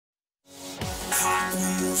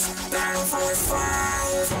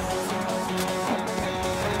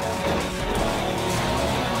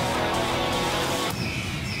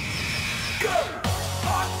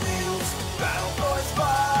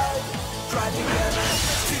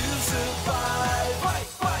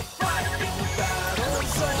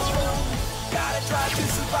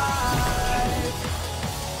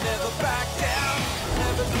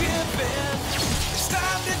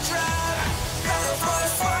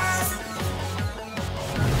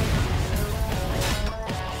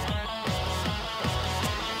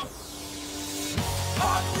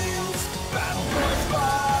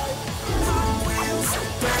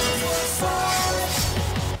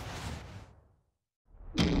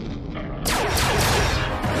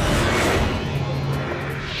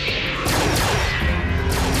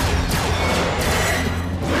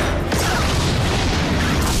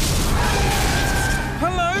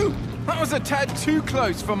A tad too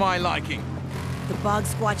close for my liking. The Bog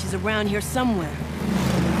Squatch is around here somewhere.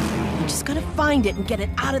 I'm just gonna find it and get it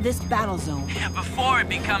out of this battle zone. Yeah, before it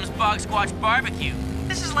becomes Bog Squatch barbecue.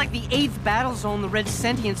 This is like the 8th battle zone the Red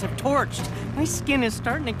Sentients have torched. My skin is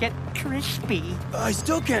starting to get crispy. I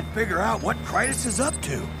still can't figure out what Krytus is up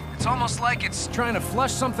to. It's almost like it's trying to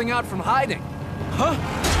flush something out from hiding. Huh?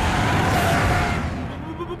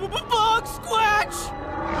 Bog Squatch!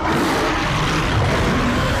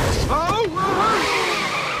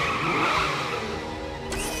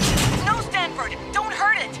 No, Stanford! Don't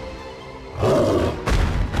hurt it!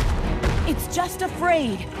 It's just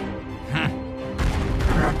afraid.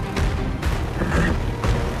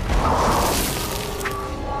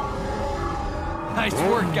 Nice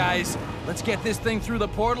work, guys. Let's get this thing through the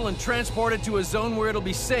portal and transport it to a zone where it'll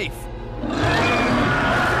be safe.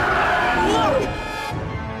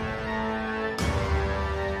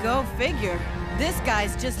 Go figure. This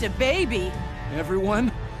guy's just a baby.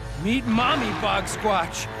 Everyone, meet Mommy Bog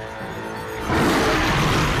Squatch.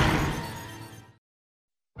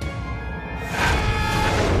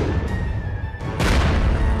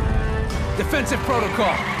 Defensive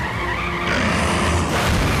protocol.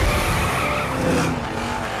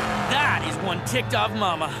 That is one ticked off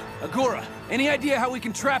mama. Agora, any idea how we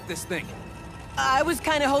can trap this thing? I was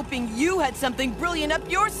kind of hoping you had something brilliant up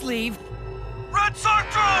your sleeve. Red Sark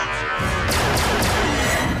drones!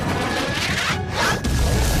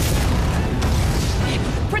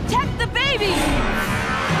 Protect the baby!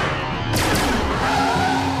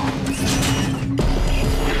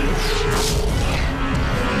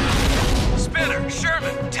 Spinner,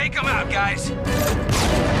 Sherman, take them out, guys.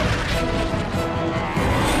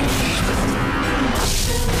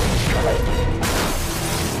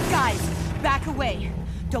 Guys, back away.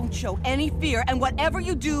 Don't show any fear, and whatever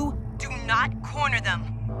you do, do not corner them.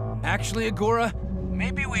 Actually, Agora,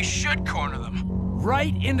 maybe we should corner them.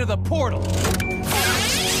 Right into the portal.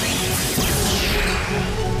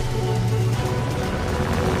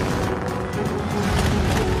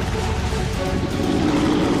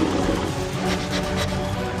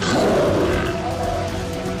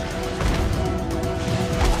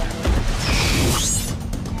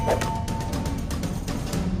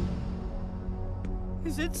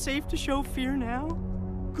 Is it safe to show fear now?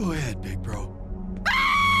 Go ahead, big bro.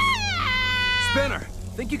 Spinner,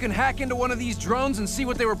 think you can hack into one of these drones and see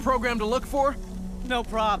what they were programmed to look for? No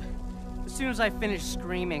prob. As soon as I finish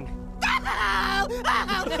screaming.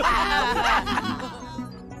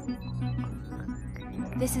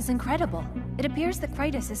 This is incredible. It appears that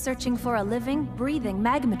Krytus is searching for a living, breathing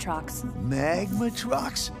Magmatrox.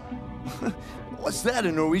 Magmatrox? What's that,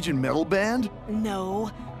 a Norwegian metal band?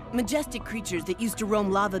 No. Majestic creatures that used to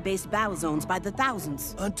roam lava-based battle zones by the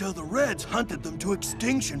thousands. Until the Reds hunted them to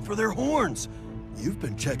extinction for their horns. You've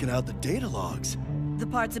been checking out the data logs. The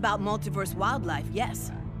parts about multiverse wildlife,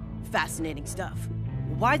 yes. Fascinating stuff.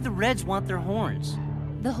 Why'd the Reds want their horns?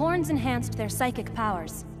 The horns enhanced their psychic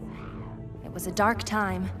powers. It was a dark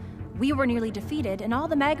time. We were nearly defeated, and all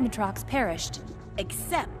the Magmatrox perished.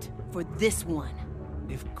 Except for this one.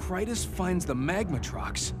 If Krytus finds the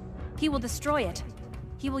Magmatrox... He will destroy it.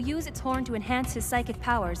 He will use its horn to enhance his psychic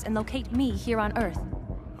powers and locate me here on Earth.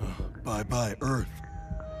 Bye-bye, Earth.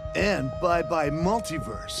 And bye-bye,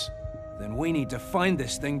 multiverse. Then we need to find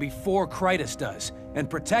this thing before Krytus does, and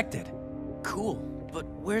protect it. Cool, but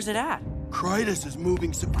where's it at? Krytus is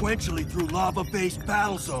moving sequentially through lava-based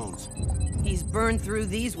battle zones. He's burned through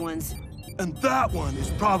these ones. And that one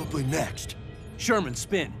is probably next. Sherman,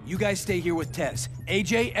 Spin, you guys stay here with Tez.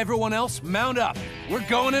 AJ, everyone else, mount up. We're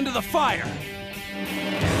going into the fire!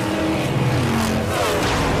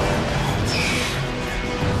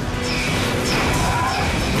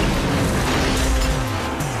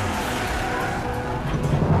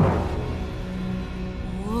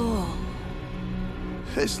 Whoa.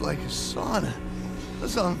 It's like a sauna.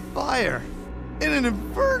 It's on fire. In an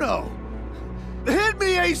inferno. Hit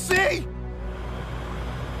me, AC!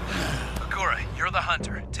 Agura, you're the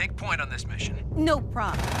hunter. Take point on this mission. No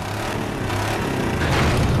problem.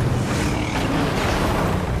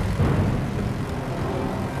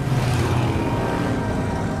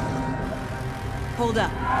 Hold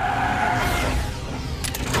up.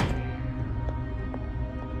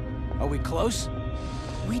 Are we close?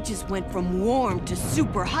 We just went from warm to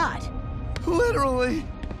super hot. Literally.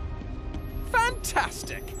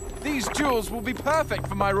 Fantastic! These jewels will be perfect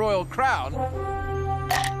for my royal crown.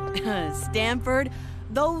 Stanford,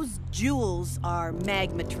 those jewels are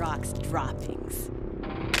Magmatrox droppings.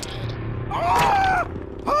 Ah!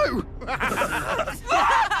 Oh!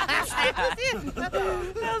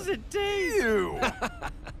 How's it taste? You!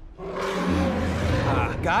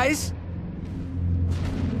 Guys?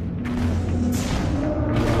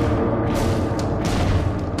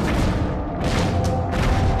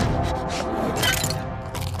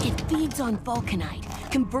 It feeds on vulcanite,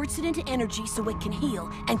 converts it into energy so it can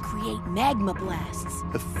heal and create magma blasts.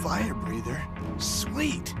 A fire breather?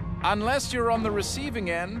 Sweet! Unless you're on the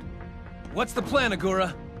receiving end. What's the plan,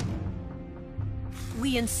 Agura?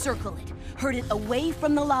 We encircle it, herd it away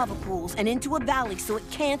from the lava pools and into a valley so it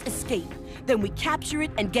can't escape. Then we capture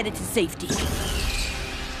it and get it to safety.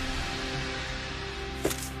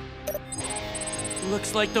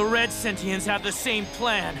 Looks like the Red Sentients have the same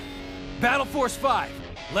plan. Battle Force 5,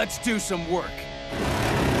 let's do some work.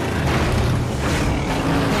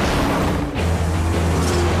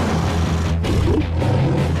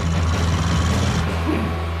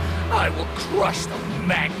 I will crush the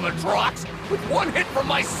Magmatrox with one hit from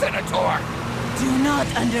my Senator! Do not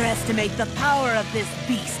underestimate the power of this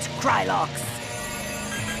beast, Krylox.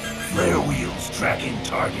 Flare wheels tracking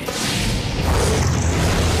targets.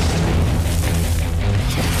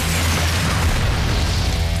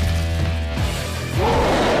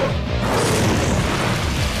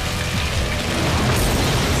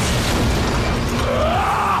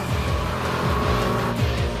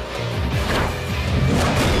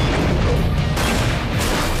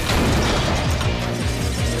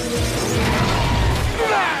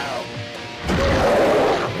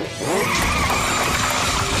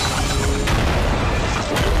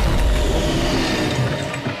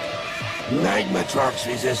 Magmatrox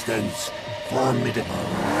resistance formidable.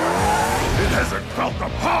 It hasn't felt the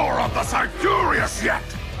power of the Siberius yet!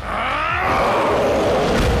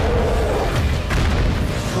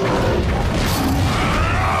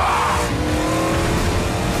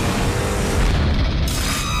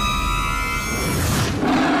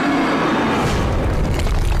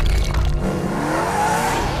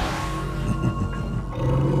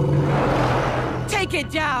 Take it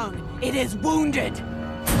down! It is wounded!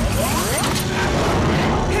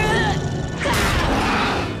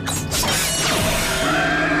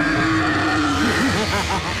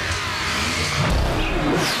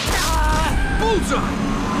 Bullseye!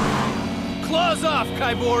 Claws off,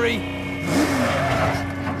 Kaibori!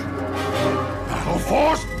 Battle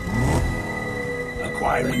force!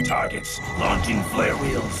 Acquiring targets. Launching flare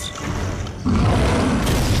wheels.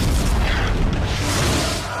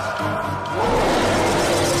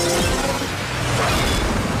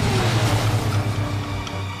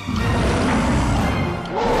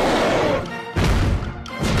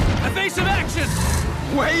 Evasive action!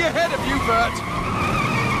 Way ahead of you, Bert!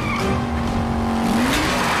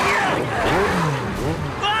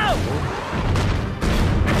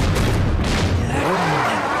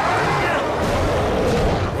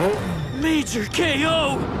 Major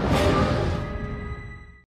KO!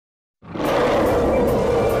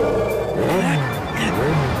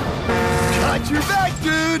 Got your back,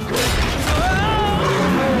 dude!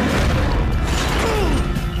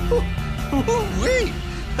 Wait!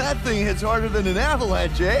 That thing hits harder than an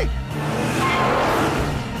avalanche, eh?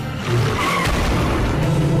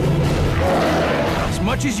 As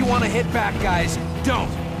much as you want to hit back, guys, don't.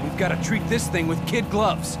 We've got to treat this thing with kid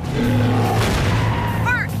gloves.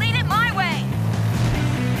 Bert, lead it my way!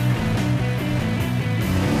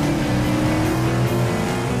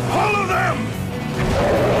 Follow them!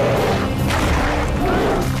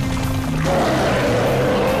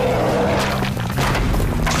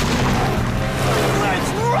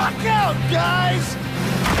 Let's rock out, guys!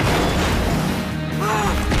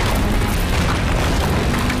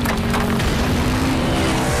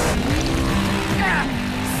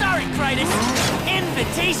 Sorry, Krytus.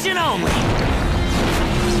 Invitation only.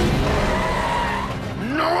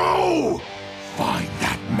 No! Find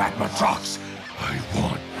that Magmatrox! I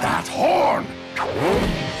want that horn!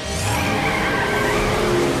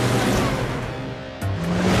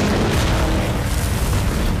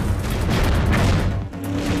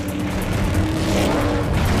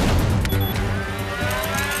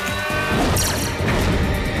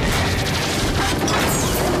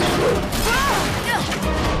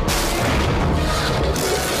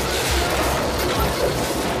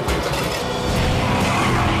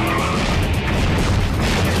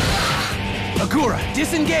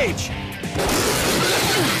 Disengage!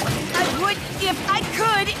 I would if I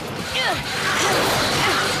could.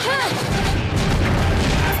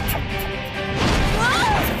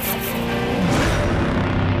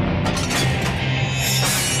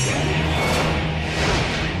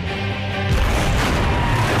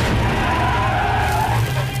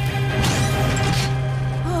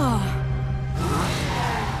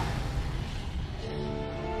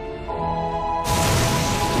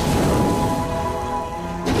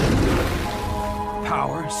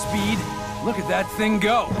 Power, speed, look at that thing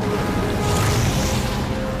go!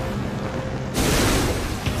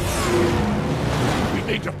 We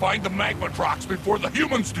need to find the Magmatrox before the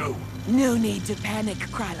humans do. No need to panic,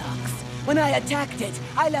 Krylox. When I attacked it,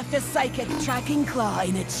 I left a psychic tracking claw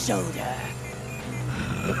in its shoulder.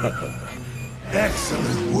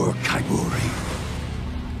 Excellent work, Kaiburi.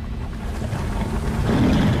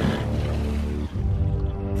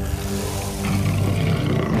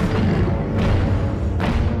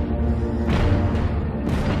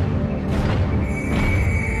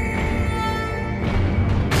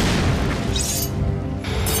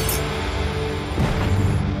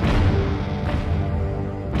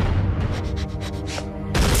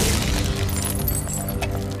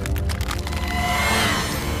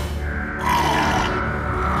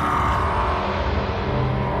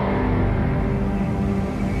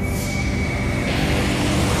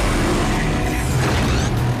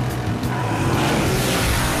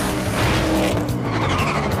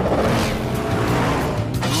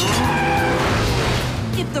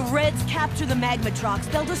 Capture the Magmatrox,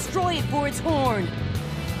 they'll destroy it for its horn.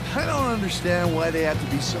 I don't understand why they have to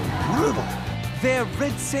be so brutal. They're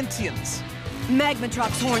red sentients.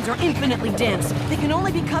 Magmatrox horns are infinitely dense. They can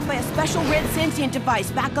only be cut by a special red sentient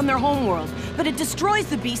device back on their homeworld, but it destroys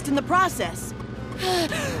the beast in the process.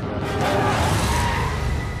 The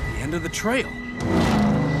end of the trail.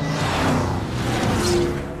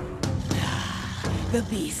 The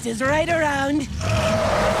beast is right around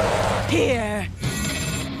here.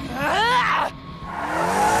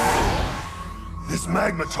 This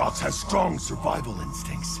Magmatrox has strong survival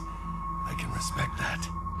instincts. I can respect that.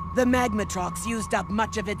 The Magmatrox used up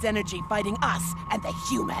much of its energy fighting us and the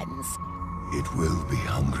humans. It will be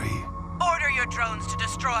hungry. Order your drones to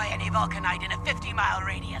destroy any Vulcanite in a 50-mile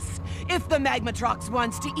radius. If the Magmatrox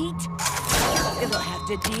wants to eat, it'll have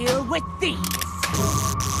to deal with these.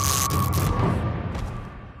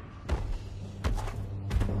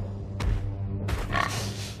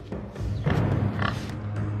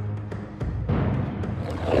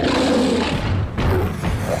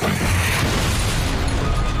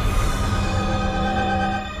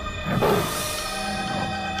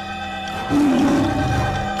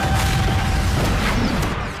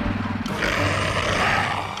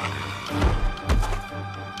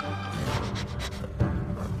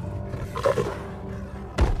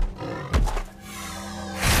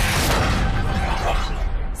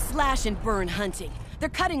 Slash and burn hunting. They're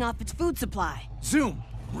cutting off its food supply. Zoom,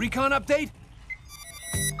 recon update?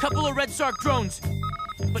 Couple of Red Sark drones,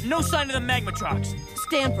 but no sign of the Magmatrox.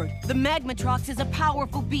 Stanford, the Magmatrox is a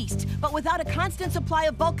powerful beast, but without a constant supply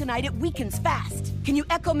of Vulcanite, it weakens fast. Can you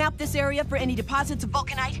echo map this area for any deposits of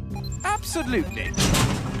Vulcanite? Absolutely.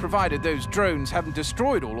 Provided those drones haven't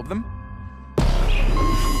destroyed all of them.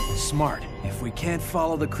 Smart. If we can't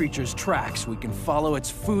follow the creature's tracks, we can follow its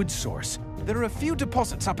food source. There are a few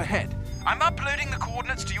deposits up ahead. I'm uploading the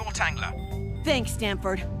coordinates to your Tangler. Thanks,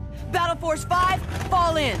 Stanford. Battle Force 5,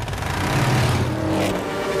 fall in.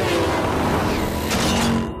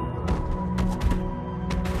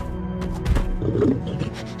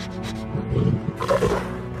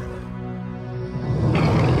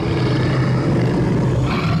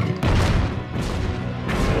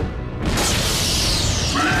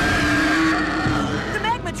 The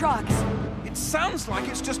Magmatrox! It sounds like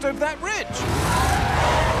it's just over that ridge.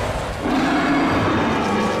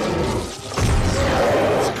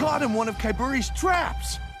 It's caught in one of Kaiburi's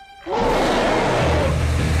traps.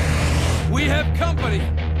 We have company!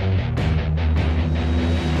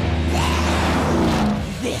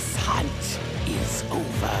 This hunt is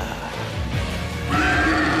over.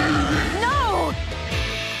 No!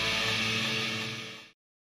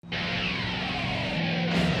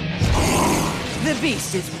 The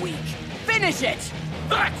beast is weak. Finish it!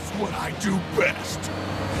 That's what I do best.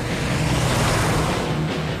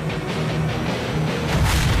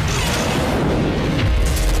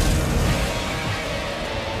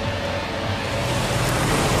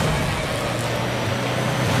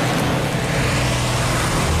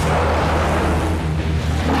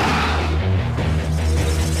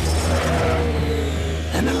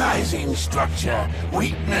 Analyzing structure.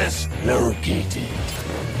 Weakness located.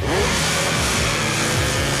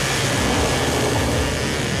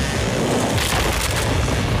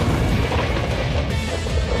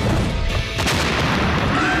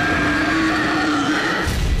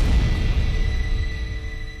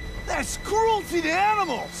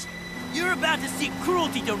 about to see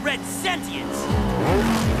cruelty to red sentience!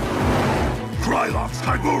 Krylox,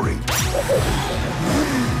 Kaiburi!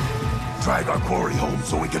 Drag our quarry home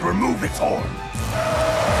so we can remove its horn!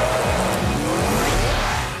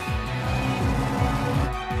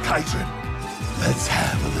 Kaijin, let's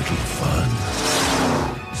have a little fun.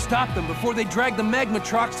 Stop them before they drag the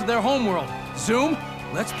Magmatrox to their homeworld. Zoom,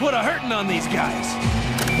 let's put a hurtin' on these guys.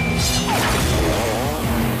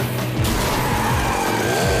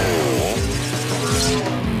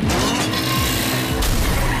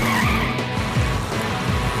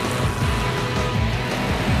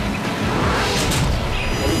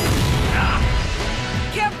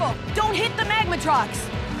 Careful! Don't hit the Magmatrox!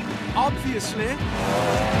 Obviously.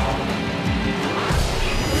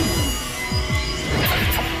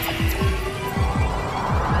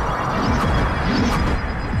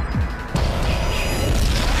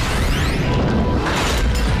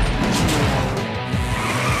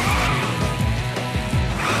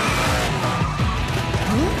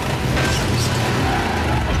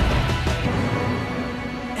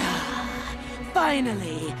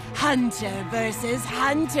 Finally, hunter versus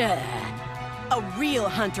hunter. A real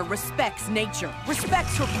hunter respects nature,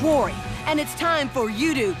 respects her quarry, and it's time for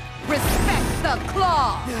you to respect the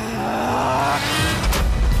claw!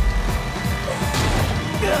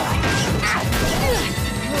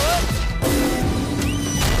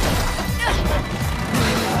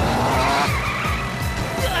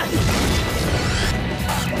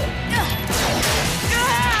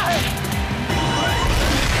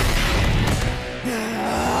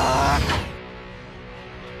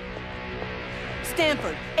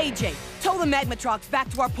 Stanford, AJ, tow the Magmatrox back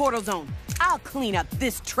to our portal zone. I'll clean up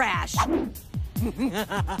this trash. You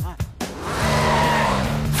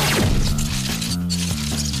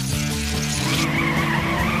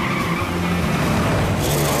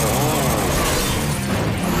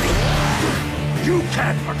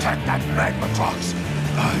can't protect that Magmatrox!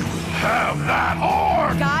 I will have that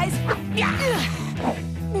horn! Guys?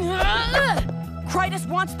 Krytus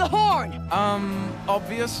wants the horn!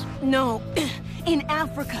 Obvious? No. In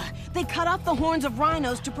Africa, they cut off the horns of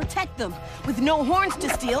rhinos to protect them. With no horns to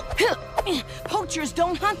steal, poachers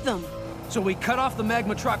don't hunt them. So we cut off the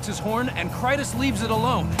Magmatrox's horn and Krytus leaves it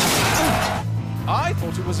alone. I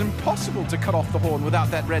thought it was impossible to cut off the horn without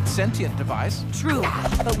that red sentient device. True,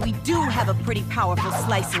 but we do have a pretty powerful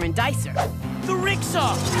slicer and dicer. The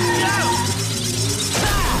Ricksaw!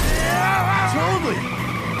 Totally!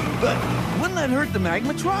 But wouldn't that hurt the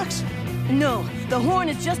Magmatrox? No, the horn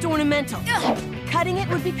is just ornamental. Cutting it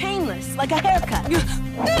would be painless, like a haircut.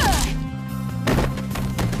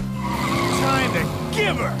 Time to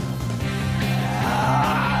give her!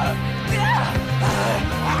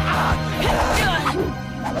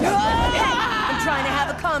 Hey, I'm trying to have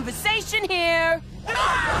a conversation here.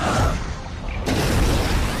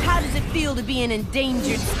 How does it feel to be an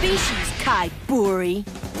endangered species, Kaiburi?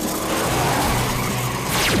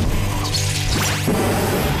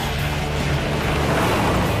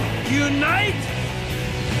 Unite!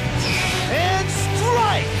 And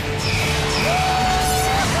strike!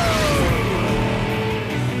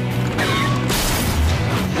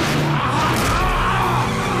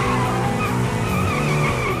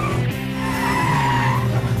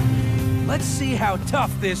 Let's see how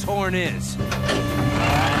tough this horn is.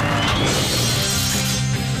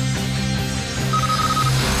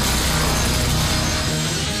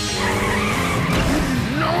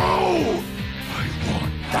 No! I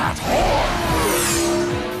want that horn!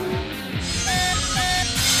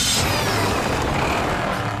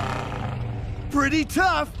 Pretty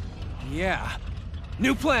tough! Yeah.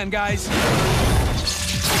 New plan, guys.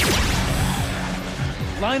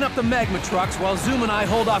 Line up the Magmatrox while Zoom and I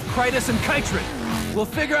hold off Krytus and Kytrid. We'll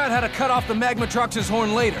figure out how to cut off the Magmatrox's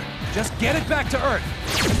horn later. Just get it back to Earth.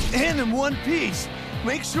 And in one piece.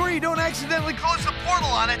 Make sure you don't accidentally close the portal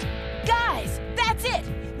on it. Guys, that's it!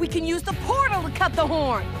 We can use the portal to cut the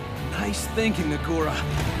horn! Nice thinking, Agura.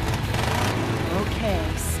 Okay,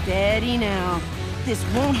 steady now. This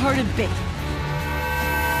won't hurt a bit.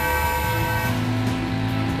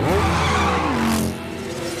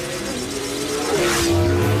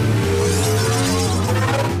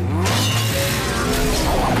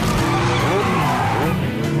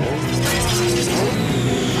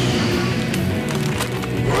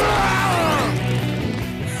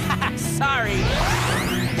 Sorry.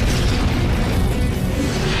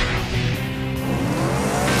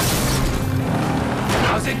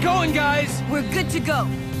 How's it going, guys? We're good to go.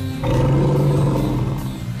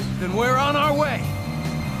 Then we're on our way.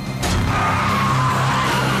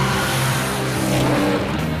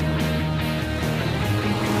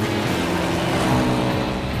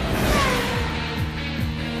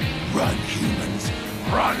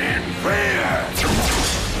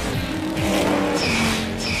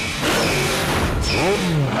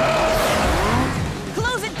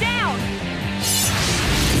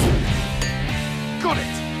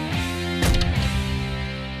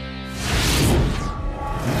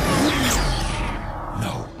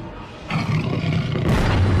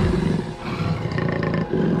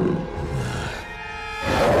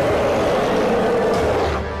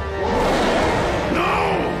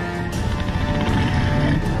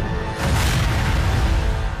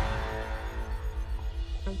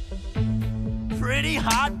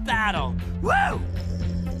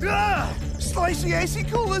 icy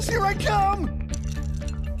coolness, here I come!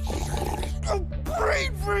 Oh,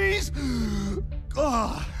 brain freeze!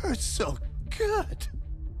 Oh, hurts so good.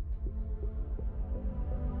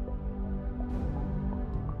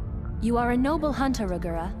 You are a noble hunter,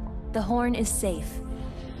 Ragura. The horn is safe.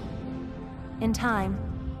 In time,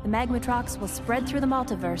 the Magmatrox will spread through the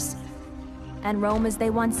multiverse and roam as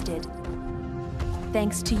they once did.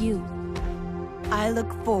 Thanks to you. I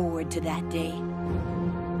look forward to that day.